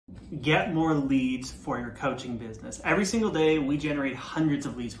get more leads for your coaching business. Every single day, we generate hundreds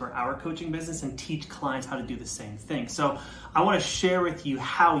of leads for our coaching business and teach clients how to do the same thing. So I want to share with you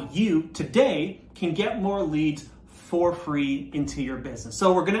how you today can get more leads for free into your business.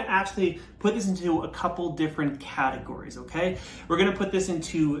 So we're gonna actually put this into a couple different categories, okay? We're gonna put this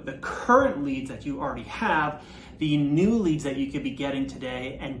into the current leads that you already have, the new leads that you could be getting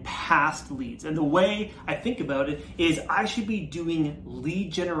today, and past leads. And the way I think about it is I should be doing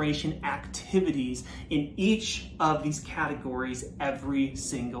lead generation activities in each of these categories every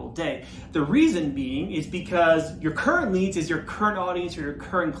single day. The reason being is because your current leads is your current audience or your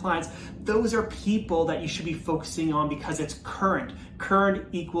current clients. Those are people that you should be focusing on because it's current. Current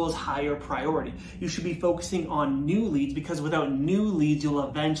equals higher priority. You should be focusing on new leads because without new leads, you'll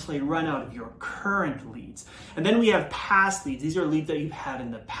eventually run out of your current leads. And then we have past leads. These are leads that you've had in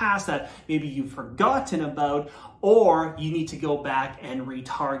the past that maybe you've forgotten about, or you need to go back and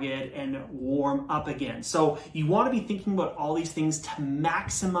retarget and warm up again. So you want to be thinking about all these things to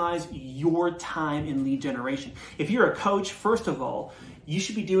maximize your time in lead generation. If you're a coach, first of all, you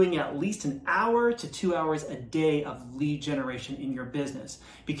should be doing at least an hour to 2 hours a day of lead generation in your business.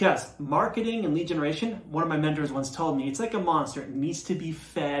 Because marketing and lead generation, one of my mentors once told me, it's like a monster. It needs to be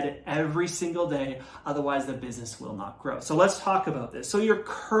fed every single day, otherwise the business will not grow. So let's talk about this. So your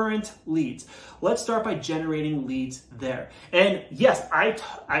current leads. Let's start by generating leads there. And yes,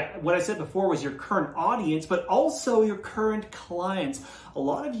 what I said before was your current audience, but also your current clients. A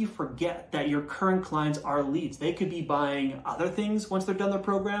lot of you forget that your current clients are leads. They could be buying other things once they're done their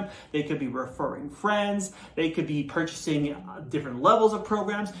program. They could be referring friends. They could be purchasing different levels of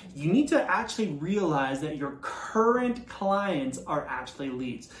programs. You need to actually realize that your current clients are actually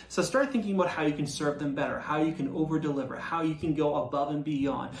leads. So start thinking about how you can serve them better, how you can over deliver, how you can go above and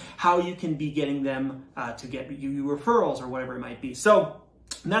beyond, how you can be getting them to get you referrals or whatever it might be. So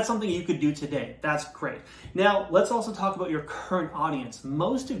that's something you could do today. That's great. Now, let's also talk about your current audience.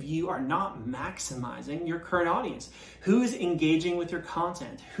 Most of you are not maximizing your current audience. Who is engaging with your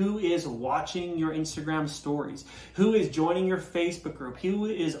content? Who is watching your Instagram stories? Who is joining your Facebook group? Who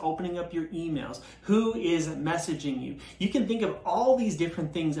is opening up your emails? Who is messaging you? You can think of all these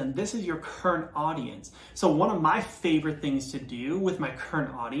different things, and this is your current audience. So one of my favorite things to do with my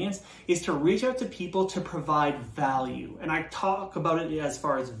current audience is to reach out to people to provide value. And I talk about it as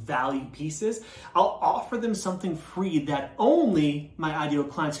far as value pieces. I'll offer them something free that only my ideal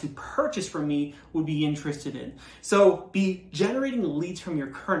clients who purchase from me would be interested in. So be generating leads from your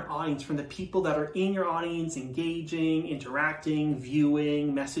current audience, from the people that are in your audience, engaging, interacting,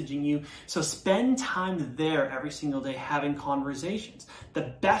 viewing, messaging you. So spend time there every single day having conversations.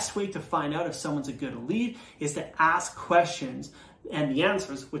 The best way to find out if someone's a good lead is to ask questions, and the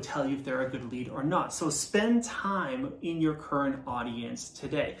answers would tell you if they're a good lead or not. So spend time in your current audience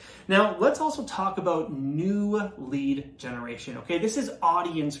today. Now, let's also talk about new lead generation, okay? This is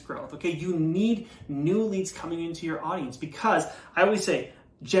audience growth, okay? You need new leads coming into your audience because I always say,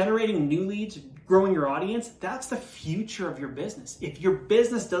 generating new leads, growing your audience, that's the future of your business. If your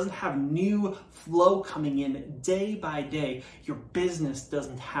business doesn't have new flow coming in day by day, your business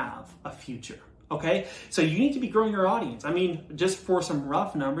doesn't have a future. Okay, so you need to be growing your audience. I mean, just for some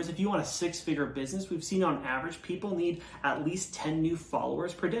rough numbers, if you want a six-figure business, we've seen on average people need at least 10 new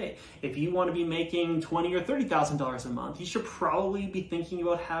followers per day. If you want to be making $20,000 or $30,000 a month, you should probably be thinking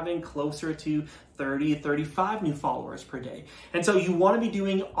about having closer to 30, 35 new followers per day. And so you want to be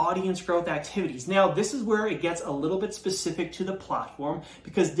doing audience growth activities. Now, this is where it gets a little bit specific to the platform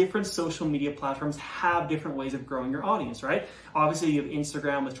because different social media platforms have different ways of growing your audience, right? Obviously, you have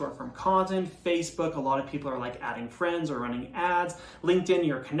Instagram with short form content, Facebook, a lot of people are like adding friends or running ads. LinkedIn,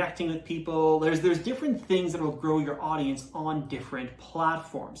 you're connecting with people. There's different things that will grow your audience on different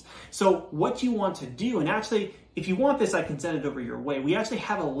platforms. So what you want to do, and actually, if you want this, I can send it over your way. We actually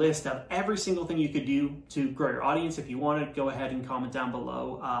have a list of every single thing you could do to grow your audience. If you want it, go ahead and comment down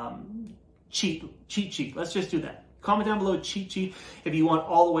below. Cheat sheet. Let's just do that. Comment down below cheat sheet if you want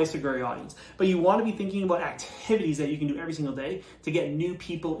all the ways to grow your audience. But you want to be thinking about activities that you can do every single day to get new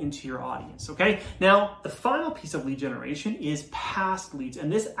people into your audience, okay? Now, the final piece of lead generation is past leads. And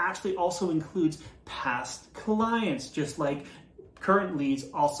this actually also includes past clients, just like current leads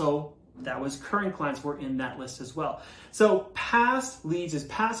also. That was current clients were in that list as well. So past leads is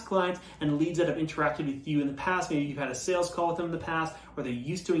past clients and leads that have interacted with you in the past. Maybe you've had a sales call with them in the past, or they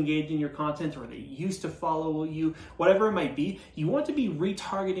used to engage in your content, or they used to follow you, whatever it might be. You want to be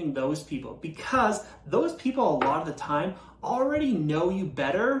retargeting those people because those people a lot of the time already know you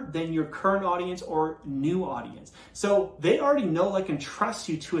better than your current audience or new audience. So they already know, like, and trust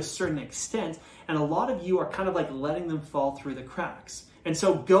you to a certain extent. And a lot of you are kind of like letting them fall through the cracks. And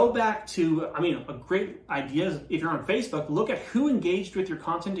so go back to, a great idea is if you're on Facebook, look at who engaged with your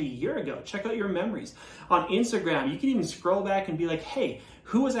content a year ago. Check out your memories. On Instagram, you can even scroll back and be like, hey,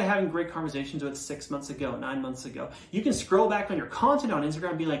 who was I having great conversations with 6 months ago, 9 months ago? You can scroll back on your content on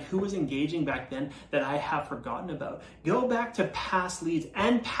Instagram and be like, who was engaging back then that I have forgotten about? Go back to past leads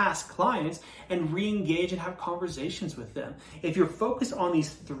and past clients and re-engage and have conversations with them. If you're focused on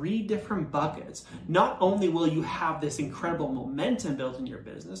these 3 different buckets, not only will you have this incredible momentum built in your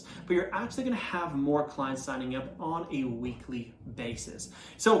business, but you're actually gonna have more clients signing up on a weekly basis.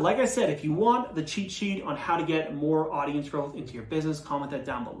 So like I said, if you want the cheat sheet on how to get more audience growth into your business, comment that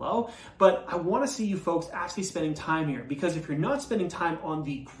down below. But I want to see you folks actually spending time here, because if you're not spending time on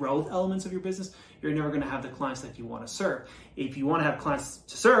the growth elements of your business, you're never going to have the clients that you want to serve. If you want to have clients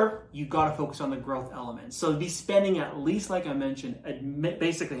to serve, you've got to focus on the growth elements. So be spending at least, like I mentioned,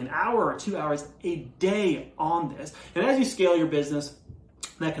 basically an hour or 2 hours a day on this. And as you scale your business,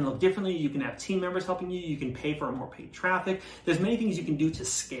 that can look differently. You can have team members helping you. You can pay for more paid traffic. There's many things you can do to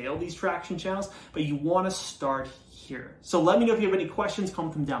scale these traction channels, but you want to start here. So let me know if you have any questions,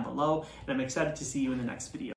 comment them down below, and I'm excited to see you in the next video.